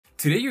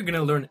Today you're going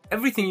to learn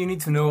everything you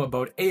need to know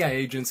about AI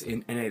agents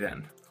in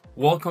n8n.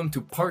 Welcome to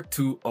part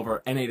 2 of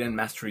our n8n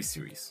Mastery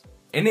series.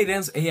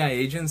 n8n's AI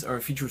agents are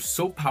a feature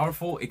so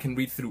powerful it can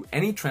read through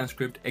any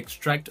transcript,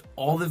 extract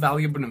all the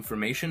valuable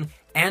information,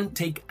 and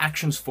take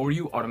actions for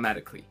you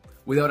automatically,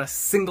 without a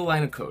single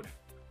line of code.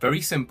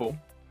 Very simple.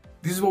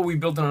 This is what we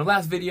built in our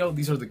last video.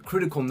 These are the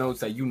critical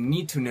notes that you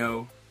need to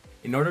know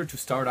in order to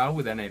start out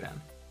with n8n.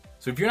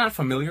 So if you're not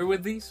familiar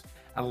with these,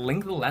 I'll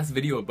link the last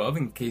video above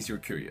in case you're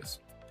curious.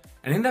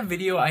 And in that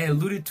video, I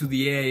alluded to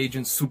the AI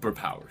agent's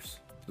superpowers.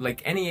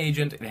 Like any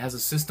agent, it has a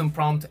system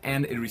prompt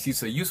and it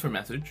receives a user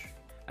message,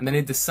 and then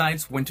it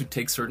decides when to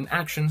take certain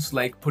actions,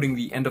 like putting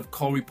the end of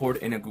call report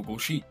in a Google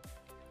Sheet.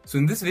 So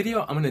in this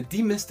video, I'm going to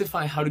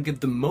demystify how to get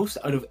the most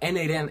out of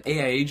n8n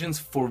AI agents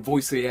for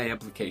voice AI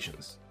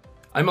applications.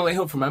 I'm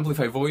Alejo from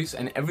Amplify Voice,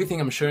 and everything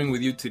I'm sharing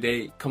with you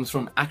today comes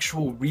from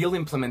actual real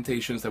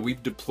implementations that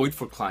we've deployed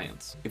for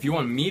clients. If you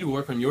want me to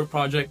work on your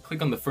project,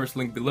 click on the first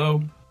link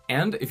below.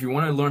 And if you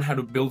want to learn how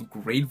to build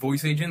great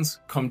voice agents,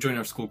 come join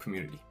our school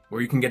community, where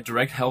you can get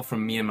direct help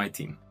from me and my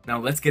team. Now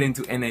let's get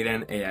into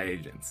n8n AI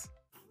agents.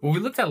 What we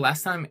looked at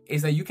last time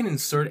is that you can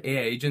insert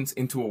AI agents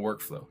into a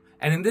workflow.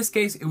 And in this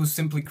case, it was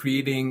simply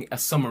creating a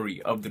summary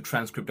of the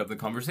transcript of the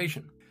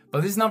conversation.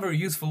 But this is not very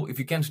useful if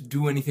you can't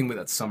do anything with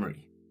that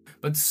summary.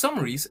 But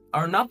summaries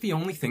are not the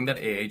only thing that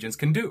AI agents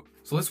can do.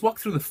 So let's walk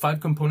through the 5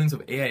 components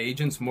of AI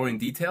agents more in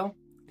detail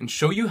and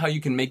show you how you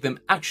can make them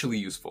actually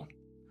useful.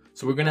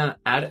 So we're gonna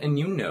add a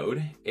new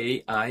node,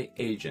 AI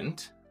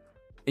agent,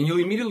 and you'll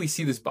immediately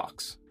see this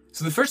box.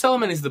 So the first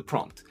element is the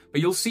prompt,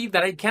 but you'll see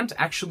that I can't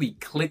actually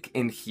click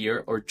in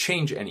here or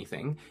change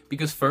anything,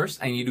 because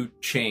first I need to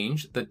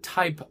change the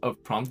type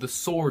of prompt, the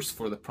source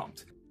for the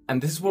prompt.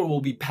 And this is where we'll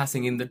be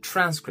passing in the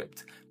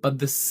transcript. But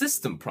the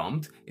system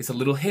prompt is a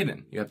little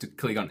hidden. You have to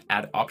click on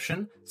add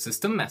option,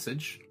 system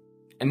message,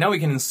 and now we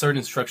can insert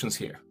instructions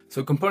here.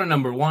 So component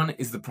number 1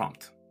 is the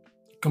prompt.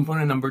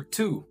 Component number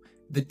 2,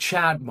 the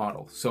chat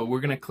model. So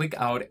we're gonna click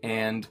out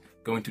and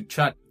go into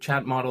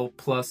chat model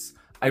plus.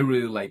 I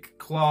really like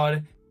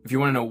Claude. If you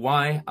wanna know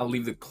why, I'll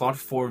leave the Claude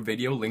 4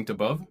 video linked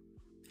above.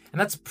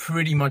 And that's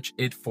pretty much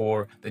it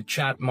for the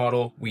chat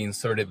model we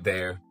inserted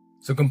there.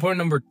 So component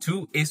number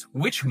 2 is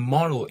which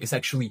model is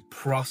actually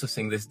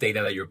processing this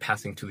data that you're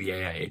passing to the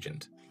AI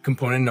agent.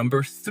 Component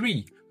number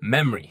 3,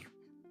 memory.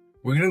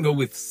 We're gonna go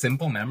with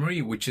simple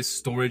memory, which is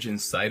storage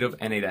inside of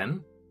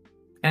n8n.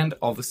 And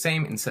all the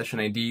same, in session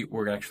ID,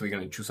 we're actually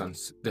going to choose on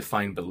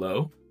define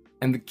below.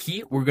 And the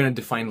key we're going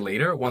to define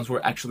later once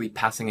we're actually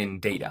passing in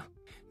data.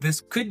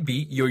 This could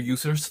be your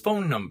user's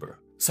phone number,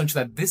 such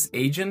that this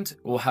agent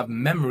will have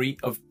memory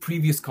of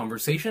previous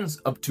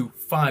conversations, up to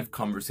 5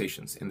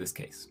 conversations in this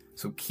case.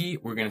 So key,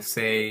 we're going to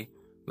say,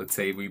 let's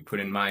say we put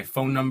in my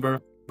phone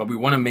number, but we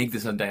want to make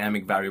this a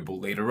dynamic variable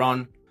later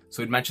on.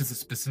 So it matches a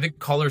specific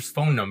caller's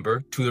phone number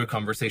to their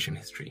conversation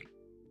history.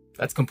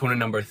 That's component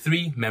number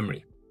 3,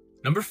 memory.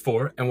 Number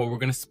 4, and what we're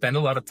going to spend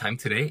a lot of time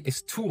today,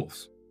 is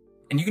tools.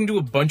 And you can do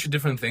a bunch of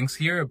different things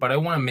here, but I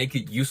want to make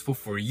it useful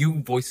for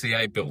you voice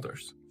AI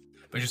builders.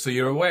 But just so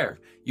you're aware,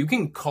 you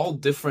can call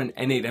different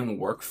n8n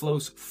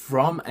workflows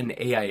from an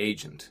AI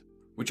agent,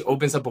 which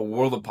opens up a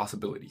world of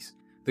possibilities.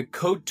 The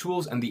code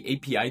tools and the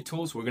API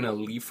tools we're going to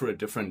leave for a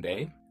different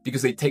day,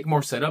 because they take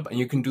more setup and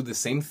you can do the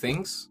same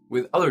things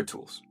with other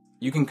tools.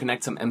 You can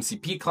connect some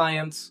MCP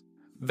clients,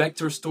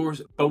 vector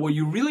stores, but what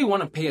you really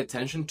want to pay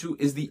attention to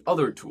is the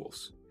other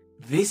tools.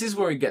 This is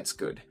where it gets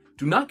good.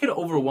 Do not get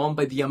overwhelmed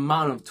by the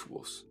amount of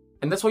tools.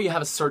 And that's why you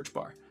have a search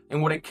bar.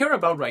 And what I care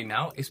about right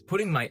now is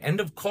putting my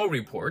end of call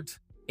report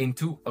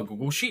into a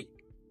Google Sheet,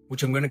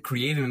 which I'm going to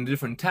create in a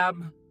different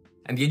tab.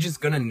 And the agent's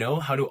going to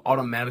know how to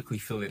automatically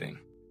fill it in.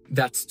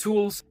 That's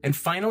tools. And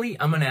finally,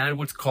 I'm going to add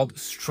what's called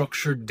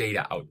structured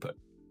data output.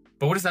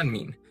 But what does that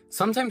mean?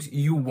 Sometimes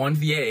you want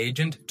the AI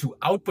agent to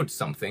output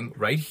something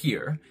right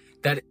here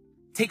that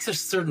takes a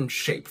certain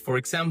shape. For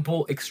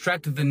example,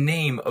 extract the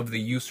name of the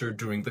user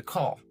during the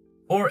call,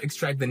 or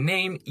extract the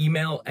name,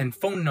 email, and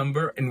phone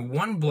number in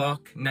one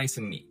block, nice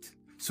and neat.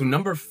 So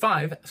number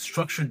 5,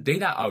 structured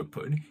data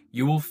output,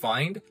 you will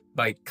find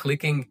by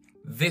clicking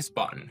this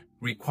button,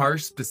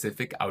 requires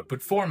specific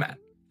output format.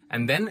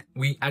 And then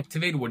we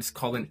activate what is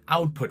called an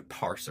output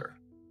parser.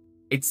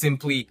 It's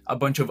simply a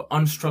bunch of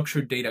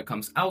unstructured data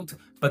comes out,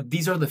 but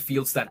these are the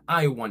fields that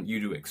I want you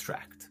to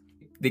extract.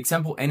 The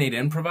example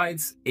n8n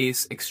provides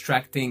is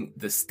extracting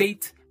the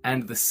state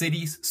and the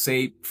cities,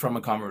 say, from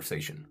a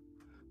conversation.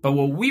 But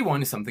what we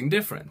want is something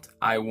different.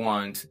 I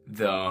want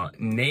the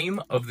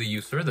name of the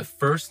user, the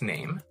first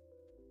name,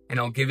 and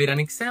I'll give it an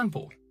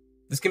example.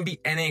 This can be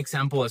any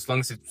example as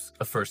long as it's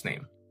a first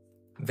name.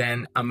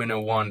 Then I'm going to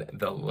want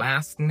the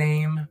last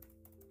name.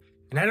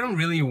 And I don't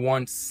really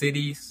want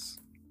cities.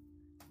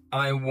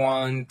 I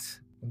want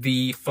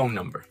the phone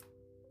number.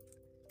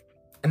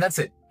 And that's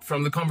it.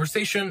 From the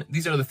conversation,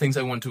 these are the things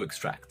I want to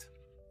extract.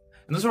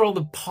 And those are all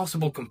the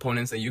possible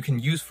components that you can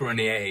use for an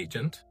AI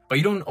agent, but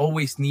you don't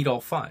always need all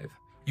 5.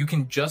 You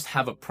can just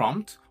have a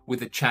prompt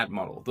with a chat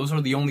model. Those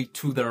are the only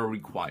 2 that are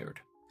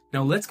required.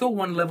 Now let's go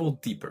one level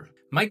deeper.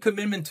 My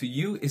commitment to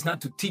you is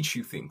not to teach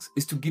you things,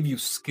 is to give you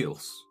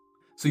skills.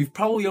 So you've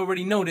probably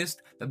already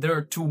noticed that there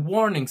are two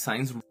warning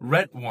signs,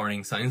 red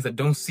warning signs that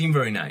don't seem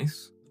very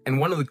nice.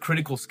 And one of the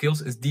critical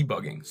skills is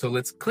debugging. So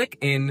let's click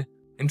in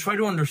and try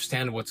to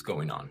understand what's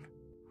going on.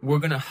 We're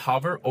gonna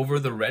hover over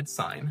the red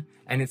sign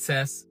and it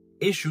says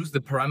issues, the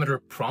parameter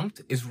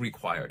prompt is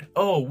required.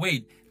 Oh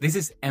wait, this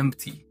is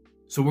empty.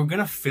 So we're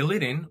gonna fill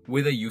it in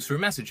with a user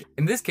message.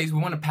 In this case,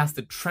 we wanna pass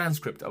the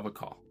transcript of a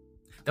call.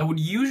 That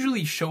would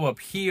usually show up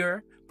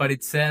here, but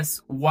it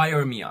says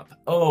wire me up.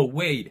 Oh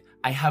wait,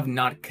 I have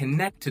not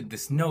connected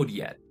this node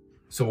yet.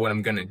 So what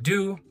I'm gonna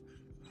do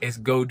is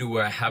go to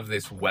where I have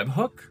this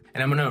webhook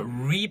and I'm gonna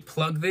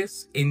re-plug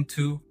this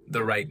into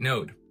the right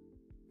node.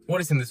 What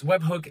is in this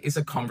webhook is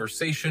a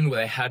conversation that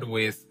I had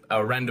with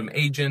a random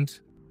agent.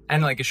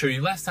 And like I showed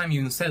you last time,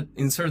 you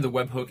insert the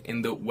webhook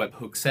in the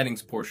webhook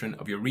settings portion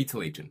of your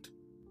Retell agent.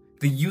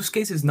 The use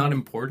case is not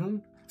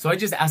important. So I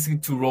just asked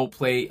it to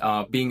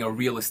roleplay being a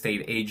real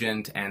estate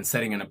agent and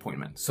setting an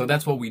appointment. So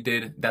that's what we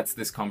did. That's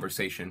this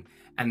conversation.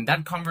 And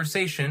that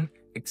conversation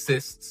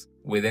exists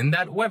within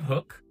that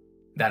webhook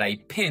that I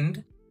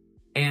pinned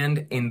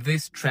and in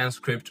this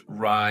transcript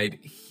right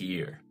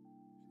here.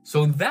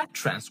 So that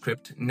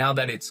transcript, now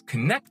that it's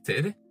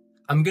connected,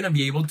 I'm gonna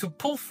be able to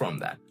pull from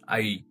that.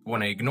 I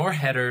wanna ignore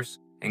headers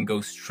and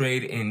go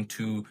straight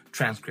into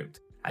transcript.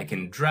 I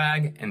can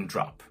drag and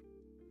drop.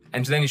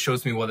 And then it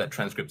shows me what that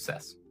transcript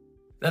says.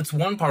 That's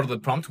one part of the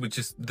prompt, which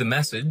is the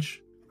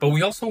message, but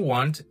we also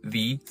want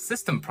the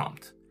system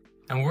prompt.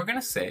 And we're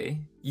gonna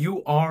say,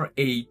 you are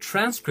a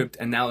transcript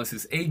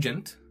analysis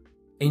agent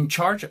in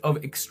charge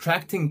of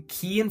extracting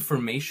key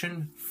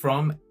information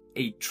from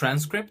a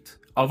transcript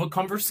of a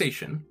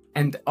conversation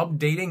and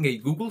updating a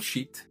Google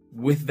Sheet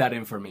with that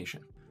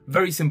information.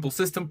 Very simple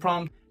system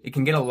prompt. It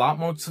can get a lot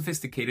more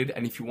sophisticated.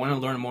 And if you wanna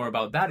learn more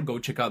about that, go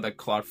check out that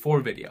Claude 4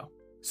 video.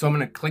 So I'm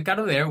gonna click out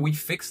of there. We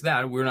fixed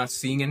that. We're not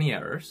seeing any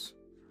errors.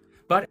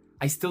 But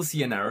I still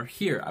see an error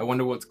here. I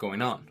wonder what's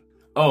going on.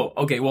 Oh,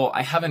 okay, well,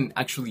 I haven't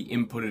actually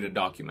inputted a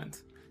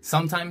document.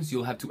 Sometimes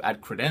you'll have to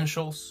add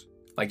credentials,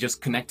 like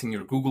just connecting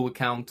your Google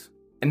account.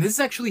 And this is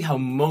actually how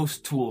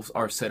most tools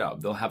are set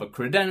up. They'll have a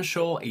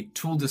credential, a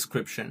tool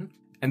description,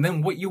 and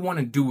then what you want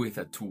to do with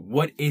that tool.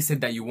 What is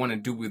it that you want to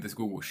do with this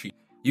Google Sheet?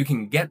 You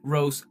can get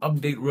rows,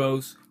 update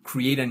rows,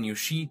 create a new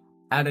sheet,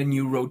 add a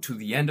new row to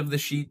the end of the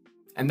sheet,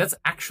 and that's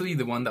actually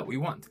the one that we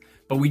want.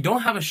 But we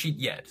don't have a sheet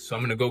yet, so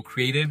I'm gonna go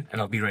create it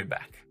and I'll be right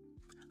back.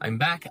 I'm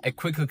back. I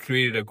quickly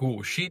created a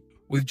Google Sheet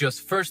with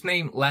just first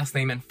name, last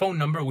name, and phone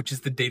number, which is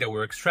the data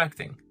we're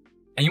extracting.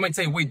 And you might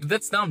say, wait,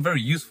 that's not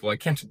very useful. I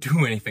can't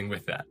do anything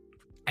with that.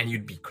 And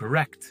you'd be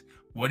correct.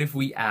 What if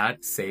we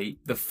add, say,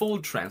 the full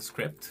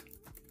transcript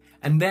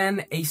and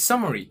then a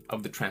summary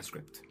of the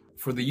transcript?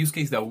 For the use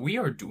case that we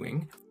are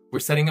doing, we're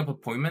setting up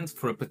appointments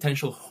for a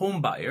potential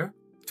home buyer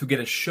to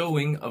get a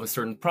showing of a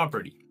certain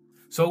property.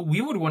 So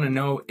we would want to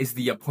know, is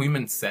the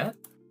appointment set?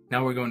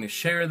 Now we're going to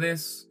share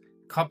this,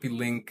 copy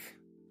link,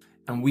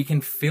 and we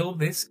can fill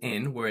this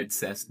in where it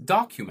says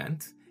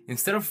document.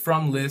 Instead of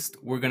from list,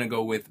 we're going to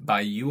go with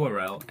by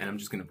URL, and I'm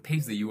just going to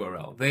paste the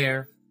URL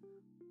there.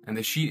 And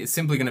the sheet is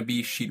simply going to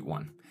be sheet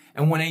 1.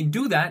 And when I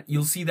do that,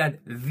 you'll see that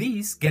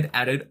these get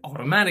added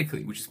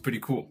automatically, which is pretty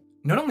cool.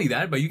 Not only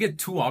that, but you get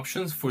two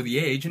options for the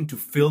AI agent to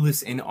fill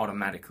this in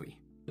automatically.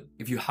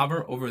 If you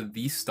hover over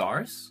these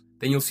stars,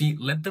 then you'll see,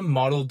 let the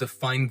model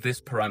define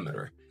this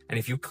parameter. And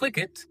if you click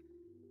it,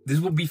 this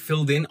will be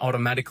filled in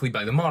automatically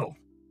by the model.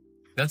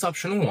 That's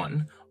option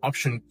 1.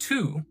 Option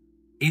 2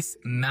 is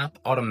map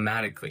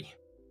automatically.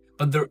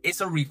 But there is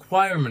a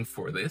requirement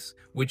for this,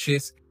 which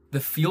is the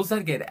fields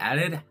that get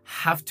added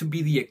have to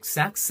be the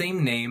exact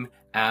same name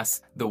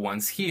as the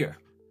ones here.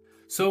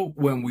 So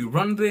when we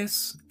run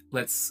this,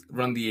 let's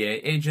run the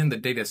AI agent. The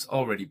data is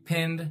already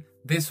pinned.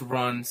 This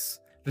runs.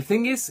 The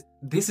thing is,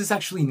 this is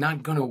actually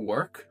not gonna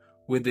work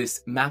with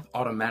this map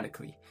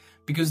automatically,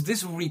 because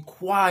this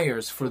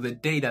requires for the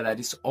data that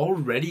is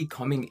already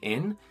coming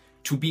in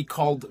to be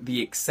called the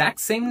exact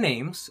same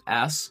names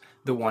as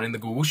the one in the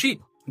Google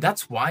Sheet.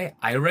 That's why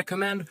I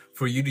recommend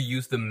for you to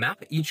use the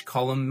map each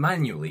column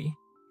manually,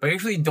 but you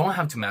actually don't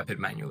have to map it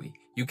manually.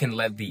 You can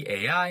let the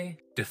AI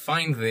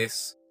define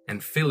this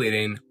and fill it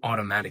in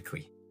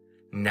automatically.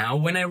 Now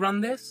when I run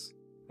this,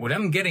 what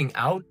I'm getting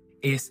out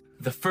is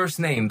the first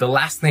name, the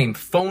last name,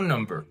 phone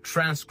number,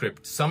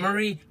 transcript,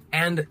 summary,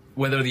 and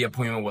whether the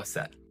appointment was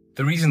set.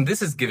 The reason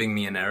this is giving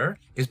me an error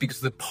is because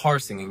of the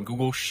parsing in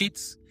Google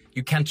Sheets.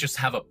 You can't just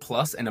have a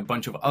plus and a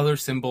bunch of other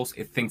symbols.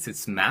 It thinks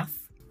it's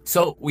math.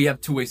 So we have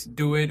two ways to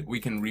do it. We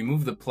can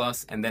remove the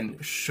plus and then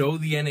show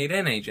the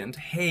n8n agent,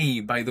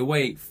 hey, by the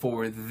way,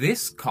 for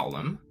this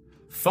column,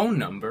 phone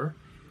number,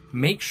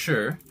 make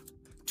sure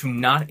to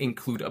not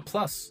include a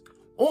plus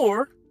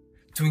or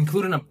to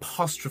include an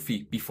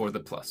apostrophe before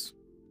the plus.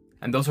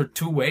 And those are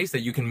two ways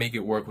that you can make it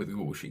work with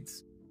Google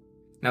Sheets.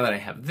 Now that I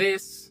have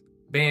this,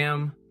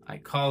 bam, I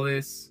call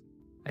this.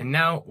 And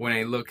now when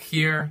I look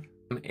here,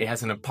 it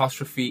has an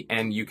apostrophe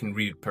and you can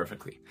read it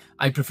perfectly.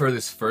 I prefer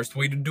this first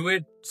way to do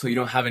it so you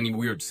don't have any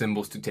weird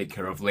symbols to take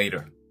care of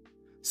later.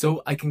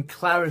 So I can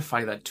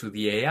clarify that to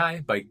the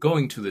AI by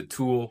going to the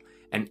tool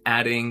and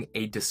adding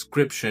a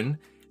description.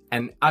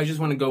 And I just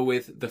want to go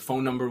with the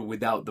phone number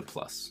without the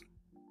plus.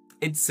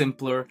 It's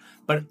simpler,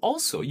 but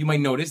also you might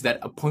notice that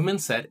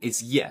appointment set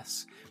is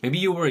yes. Maybe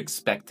you were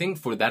expecting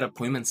for that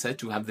appointment set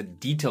to have the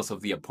details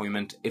of the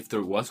appointment if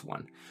there was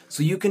one.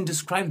 So you can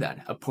describe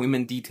that,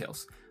 appointment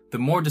details. The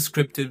more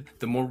descriptive,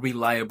 the more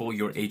reliable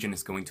your agent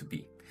is going to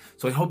be.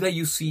 So I hope that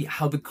you see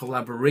how the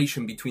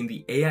collaboration between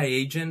the AI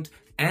agent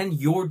and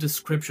your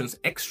descriptions,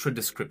 extra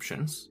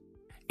descriptions,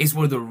 is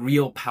where the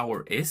real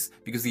power is,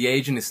 because the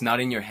agent is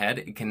not in your head.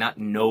 It cannot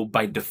know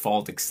by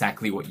default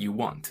exactly what you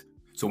want.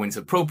 So when it's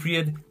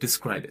appropriate,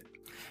 describe it.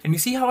 And you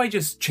see how I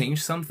just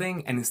changed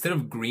something and instead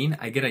of green,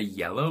 I get a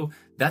yellow?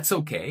 That's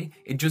okay.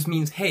 It just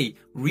means, hey,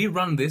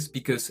 rerun this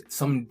because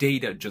some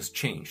data just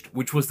changed,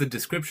 which was the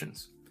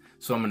descriptions.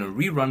 So I'm gonna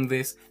rerun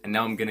this and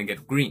now I'm gonna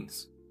get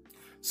greens.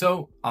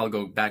 So I'll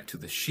go back to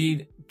the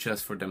sheet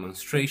just for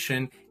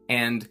demonstration.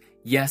 And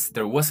yes,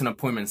 there was an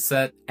appointment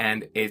set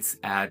and it's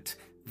at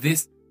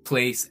this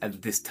place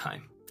at this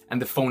time.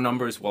 And the phone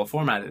number is well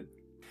formatted.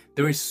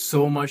 There is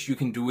so much you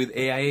can do with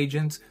AI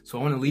agents, so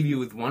I want to leave you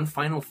with one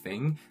final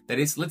thing. That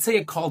is, let's say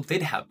a call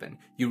did happen.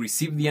 You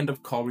received the end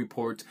of call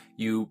report,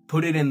 you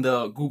put it in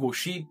the Google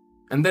Sheet,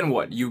 and then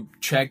what? You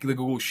check the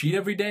Google Sheet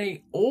every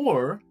day?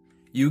 Or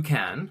you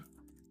can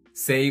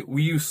say,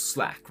 we use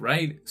Slack,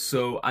 right?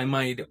 So I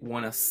might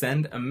want to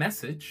send a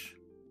message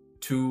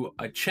to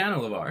a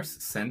channel of ours,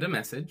 send a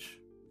message,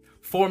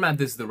 format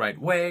this the right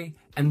way,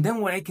 and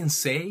then what I can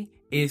say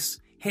is,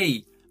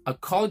 hey, a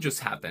call just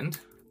happened,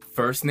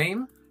 first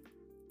name,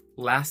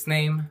 last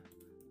name,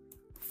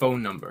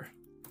 phone number.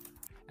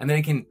 And then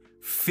I can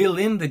fill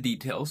in the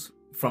details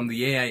from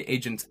the AI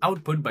agent's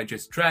output by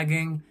just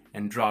dragging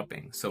and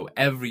dropping. So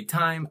every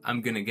time I'm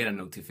gonna get a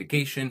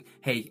notification,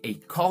 hey, a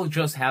call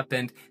just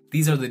happened.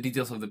 These are the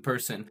details of the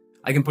person.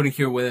 I can put in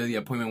here whether the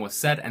appointment was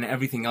set and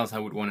everything else I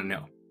would wanna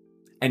know.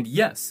 And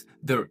yes,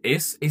 there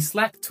is a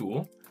Slack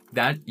tool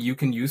that you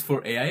can use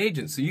for AI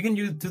agents. So you can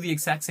do the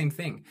exact same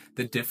thing.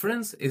 The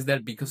difference is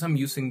that because I'm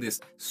using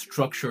this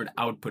structured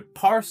output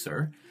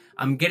parser,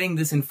 I'm getting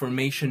this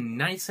information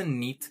nice and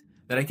neat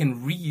that I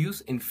can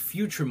reuse in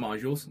future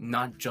modules,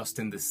 not just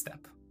in this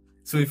step.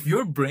 So if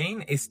your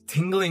brain is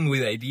tingling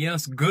with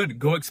ideas, good,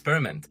 go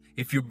experiment.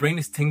 If your brain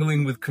is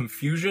tingling with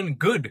confusion,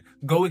 good,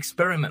 go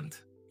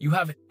experiment. You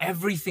have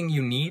everything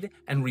you need,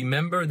 and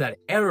remember that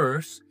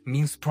errors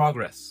means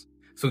progress.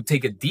 So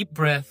take a deep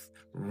breath,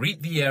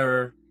 read the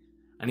error,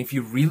 and if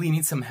you really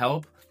need some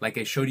help, like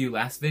I showed you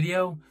last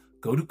video,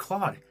 go to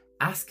Claude,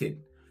 ask it,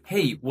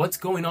 hey, what's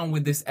going on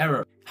with this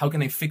error? How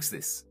can I fix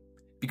this?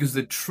 Because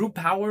the true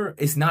power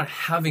is not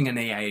having an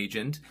AI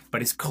agent,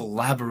 but is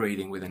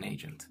collaborating with an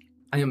agent.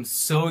 I am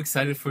so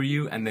excited for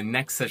you and the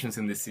next sessions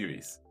in this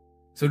series.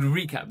 So to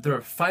recap, there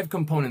are 5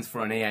 components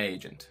for an AI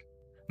agent.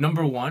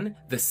 Number 1,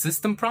 the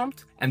system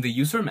prompt and the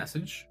user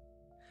message.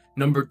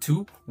 Number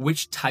 2,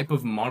 which type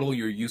of model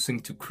you're using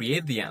to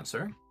create the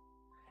answer.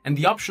 And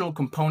the optional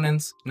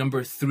components,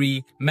 number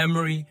 3,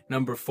 memory,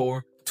 number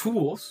 4,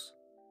 tools,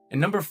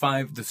 and number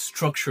 5, the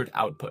structured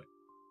output.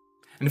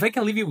 And if I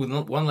can leave you with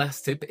one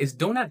last tip is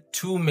don't add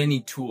too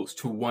many tools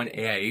to one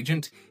AI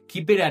agent.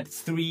 Keep it at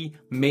 3,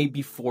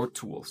 maybe 4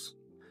 tools.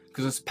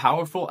 Because as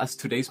powerful as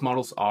today's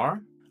models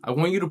are, I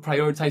want you to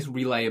prioritize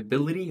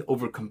reliability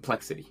over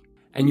complexity.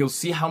 And you'll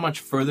see how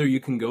much further you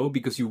can go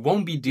because you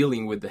won't be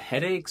dealing with the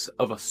headaches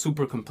of a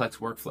super complex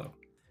workflow.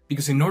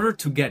 Because in order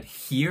to get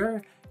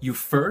here, you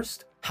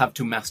first have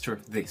to master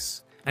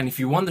this. And if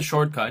you want the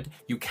shortcut,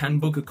 you can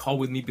book a call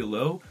with me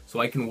below so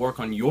I can work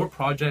on your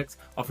projects,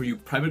 offer you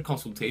private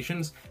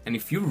consultations. And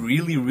if you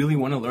really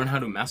want to learn how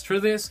to master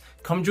this,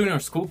 come join our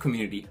school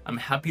community. I'm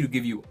happy to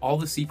give you all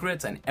the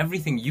secrets and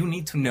everything you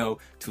need to know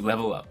to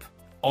level up.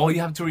 All you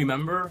have to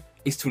remember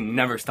is to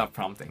never stop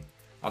prompting.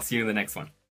 I'll see you in the next one.